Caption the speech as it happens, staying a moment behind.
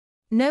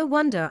No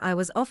wonder I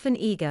was often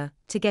eager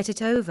to get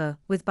it over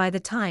with by the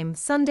time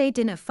Sunday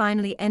dinner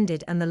finally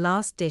ended and the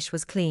last dish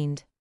was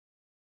cleaned.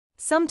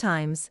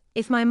 Sometimes,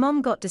 if my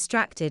mom got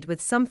distracted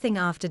with something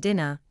after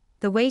dinner,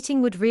 the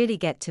waiting would really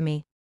get to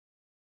me.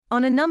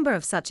 On a number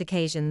of such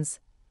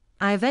occasions,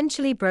 I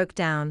eventually broke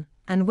down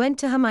and went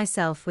to her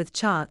myself with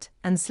chart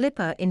and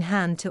slipper in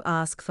hand to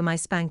ask for my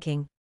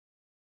spanking.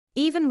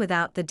 Even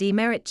without the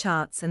demerit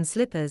charts and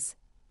slippers,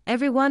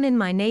 everyone in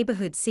my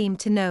neighborhood seemed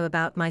to know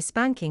about my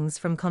spankings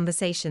from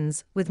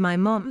conversations with my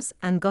moms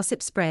and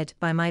gossip spread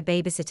by my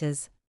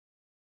babysitters.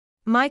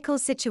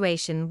 Michael's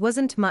situation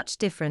wasn't much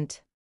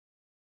different.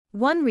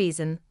 One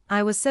reason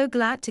I was so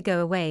glad to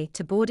go away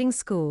to boarding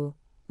school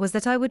was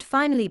that I would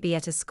finally be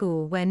at a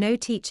school where no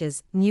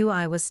teachers knew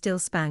I was still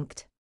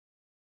spanked.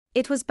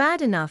 It was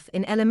bad enough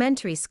in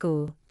elementary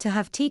school to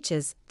have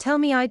teachers tell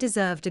me I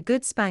deserved a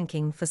good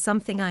spanking for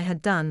something I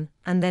had done,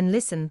 and then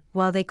listen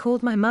while they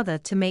called my mother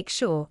to make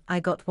sure I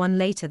got one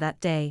later that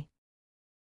day.